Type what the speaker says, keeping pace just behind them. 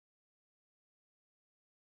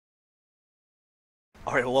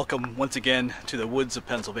Alright, well, welcome once again to the woods of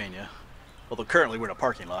Pennsylvania. Although currently we're in a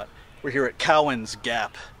parking lot. We're here at Cowan's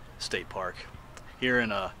Gap State Park. Here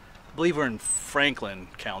in, I believe we're in Franklin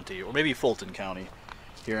County, or maybe Fulton County,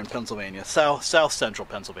 here in Pennsylvania, south central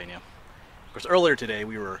Pennsylvania. Of course, earlier today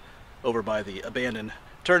we were over by the abandoned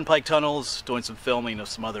turnpike tunnels, doing some filming of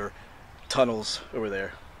some other tunnels over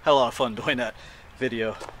there. Had a lot of fun doing that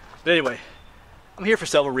video. But anyway, I'm here for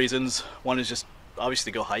several reasons. One is just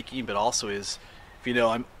obviously to go hiking, but also is, if you know,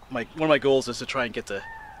 one of my goals is to try and get to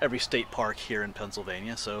every state park here in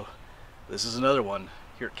Pennsylvania, so this is another one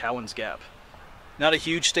here at Cowan's Gap. Not a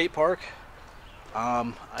huge state park. They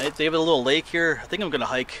have a little lake here. I think I'm going to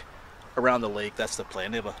hike around the lake. That's the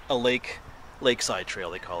plan. They have a lakeside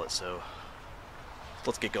trail, they call it, so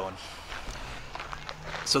let's get going.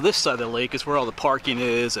 So this side of the lake is where all the parking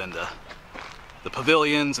is, and the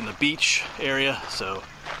pavilions and the beach area, so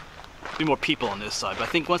be more people on this side. But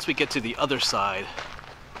I think once we get to the other side,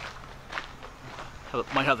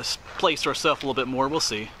 might have this place to ourselves a little bit more. We'll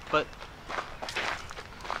see. But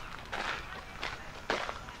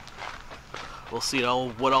we'll see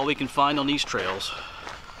what all we can find on these trails.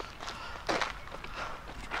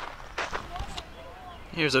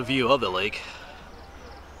 Here's a view of the lake.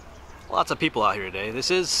 Lots of people out here today.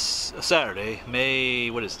 This is a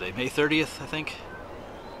Saturday, what is today? May 30th, I think.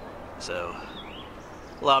 So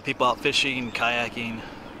a lot of people out fishing, kayaking.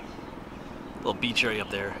 Little beach area up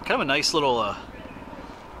there. Kind of a nice little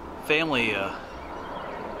family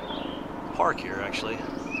park here, actually.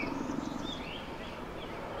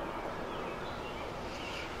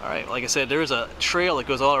 Alright, like I said, there's a trail that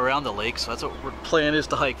goes all around the lake, so that's what our plan is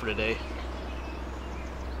to hike for today.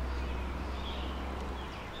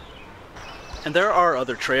 And there are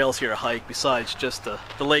other trails here to hike besides just the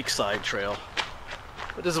lakeside trail.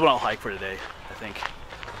 But this is what I'll hike for today, I think.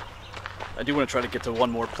 I do want to try to get to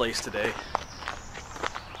one more place today,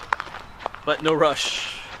 but no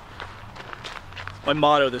rush. My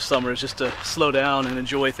motto this summer is just to slow down and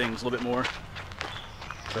enjoy things a little bit more.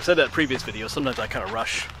 So I said that in previous videos, sometimes I kind of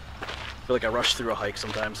rush. I feel like I rush through a hike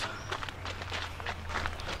sometimes.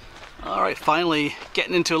 Alright, finally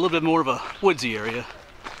getting into a little bit more of a woodsy area.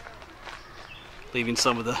 Leaving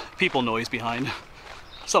some of the people noise behind.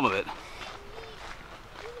 Some of it.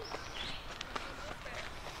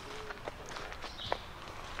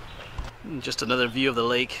 Just another view of the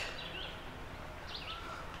lake.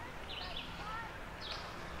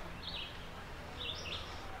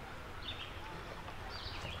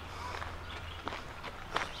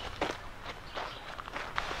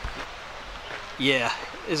 Yeah,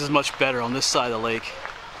 this is much better on this side of the lake.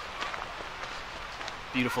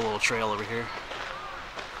 Beautiful little trail over here.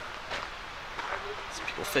 Some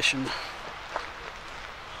people fishing.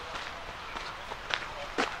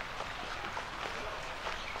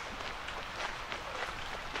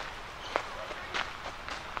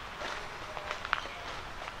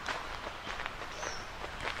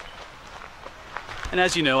 And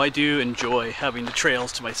as you know, I do enjoy having the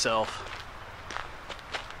trails to myself,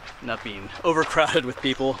 not being overcrowded with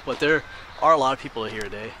people, but there are a lot of people here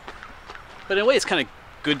today. But in a way, it's kind of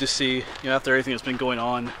good to see, you know, after everything that's been going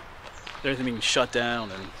on, everything being shut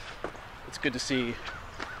down, and it's good to see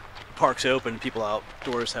the parks open, people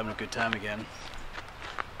outdoors having a good time again.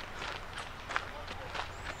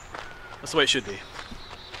 That's the way it should be.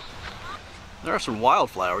 There are some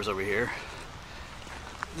wildflowers over here.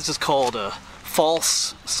 This is called a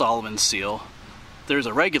false Solomon seal. There's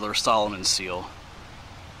a regular Solomon seal.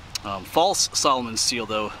 False Solomon seal,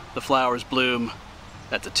 though, the flowers bloom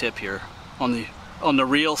at the tip here. On the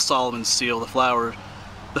real Solomon seal, the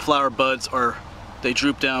flower buds they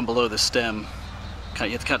droop down below the stem.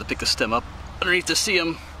 You have to kind of pick the stem up underneath to see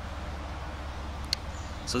them.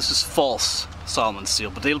 So this is false Solomon seal,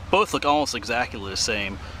 but they both look almost exactly the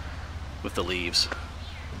same with the leaves.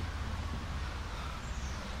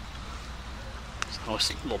 Oh,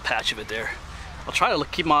 see a little patch of it there. I'll try to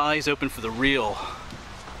keep my eyes open for the real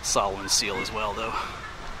Solomon seal as well, though.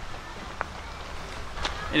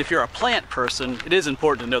 And if you're a plant person, it is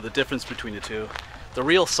important to know the difference between the two. The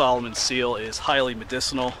real Solomon seal is highly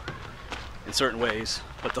medicinal in certain ways,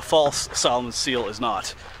 but the false Solomon seal is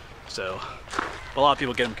not. So a lot of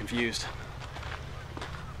people get them confused.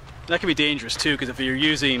 And that can be dangerous too, because if you're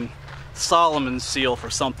using Solomon seal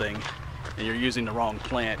for something and you're using the wrong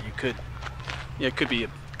plant, it could be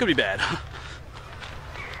bad.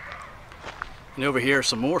 And over here are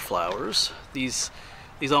some more flowers. These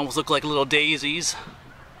almost look like little daisies.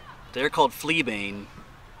 They're called fleabane.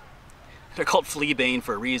 They're called fleabane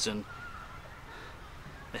for a reason.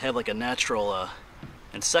 They have like a natural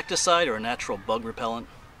insecticide or a natural bug repellent.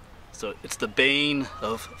 So it's the bane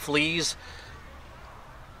of fleas.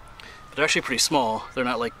 But they're actually pretty small. They're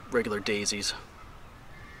not like regular daisies,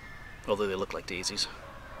 although they look like daisies.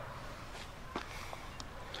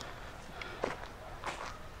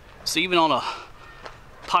 So even on a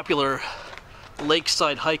popular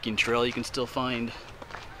lakeside hiking trail, you can still find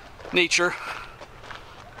nature.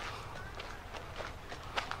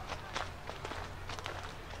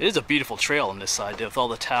 It is a beautiful trail on this side, with all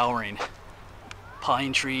the towering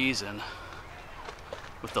pine trees and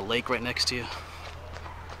with the lake right next to you.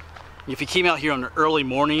 If you came out here on an early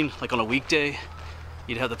morning, like on a weekday,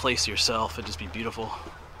 you'd have the place to yourself. It'd just be beautiful.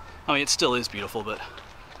 I mean, it still is beautiful, but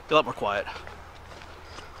it'd be a lot more quiet.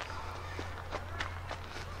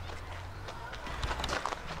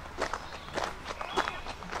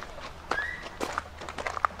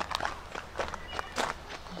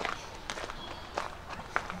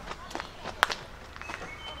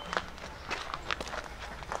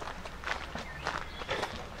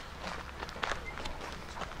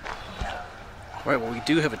 Right, well, we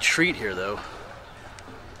do have a treat here, though,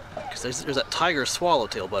 because there's that tiger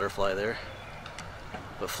swallowtail butterfly there.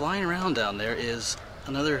 But flying around down there is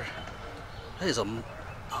another. That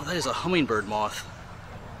is a hummingbird moth.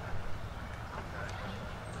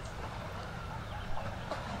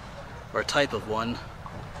 Or a type of one.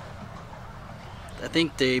 I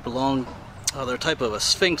think they belong. Oh, they're a type of a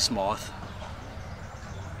sphinx moth.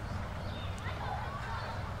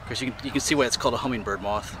 Because you can see why it's called a hummingbird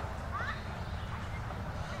moth.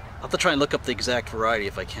 I'll have to try and look up the exact variety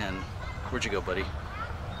if I can. Where'd you go, buddy?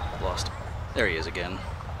 Lost. There he is again.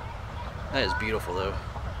 That is beautiful, though.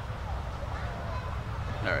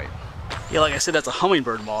 Alright. Yeah, like I said, that's a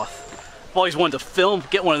hummingbird moth. I've always wanted to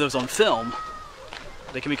get one of those on film.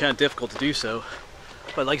 They can be kind of difficult to do so.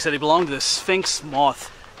 But like I said, they belong to the sphinx moth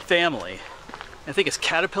family. I think it's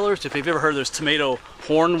caterpillars. If you've ever heard of those tomato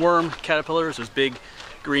hornworm caterpillars, those big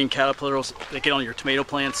green caterpillars that get on your tomato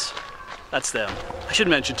plants, that's them. I should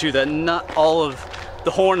mention too that not all of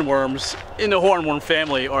the hornworms in the hornworm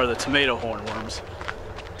family are the tomato hornworms.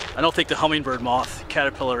 I don't think the hummingbird moth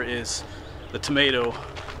caterpillar is the tomato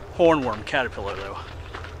hornworm caterpillar, though.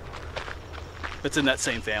 It's in that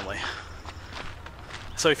same family.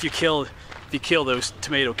 So if you kill those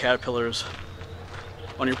tomato caterpillars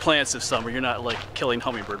on your plants this summer, you're not like killing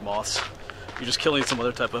hummingbird moths. You're just killing some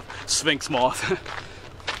other type of sphinx moth.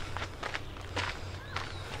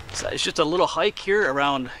 So it's just a little hike here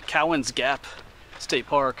around Cowan's Gap State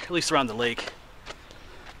Park, at least around the lake.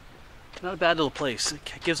 Not a bad little place. It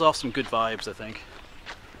gives off some good vibes, I think.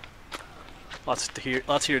 Lots here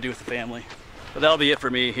to do with the family. But that'll be it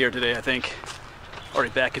for me here today, I think.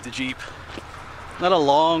 Already back at the Jeep. Not a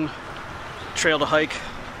long trail to hike.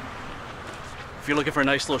 If you're looking for a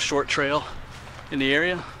nice little short trail in the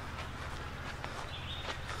area,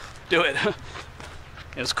 do it.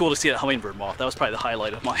 It was cool to see that hummingbird moth. That was probably the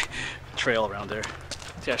highlight of my trail around there.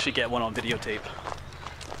 To actually get one on videotape.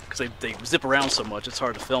 Because they zip around so much, it's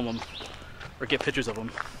hard to film them or get pictures of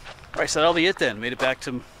them. Alright, so that'll be it then. Made it back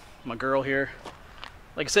to my girl here.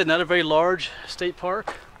 Like I said, not a very large state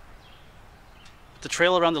park. But the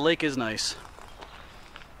trail around the lake is nice.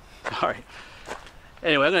 Alright.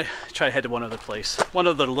 Anyway, I'm going to try to head to one other place. One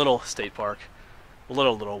other little state park. A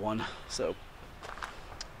little one. So,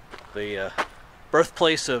 the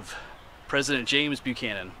birthplace of President James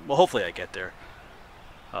Buchanan. Well, hopefully I get there.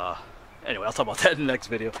 Anyway, I'll talk about that in the next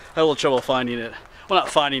video. I had a little trouble finding it. Well, not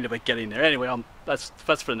finding it, but getting there. Anyway, that's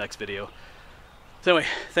for the next video. So anyway,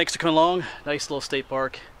 thanks for coming along. Nice little state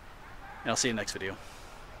park. And I'll see you in the next video.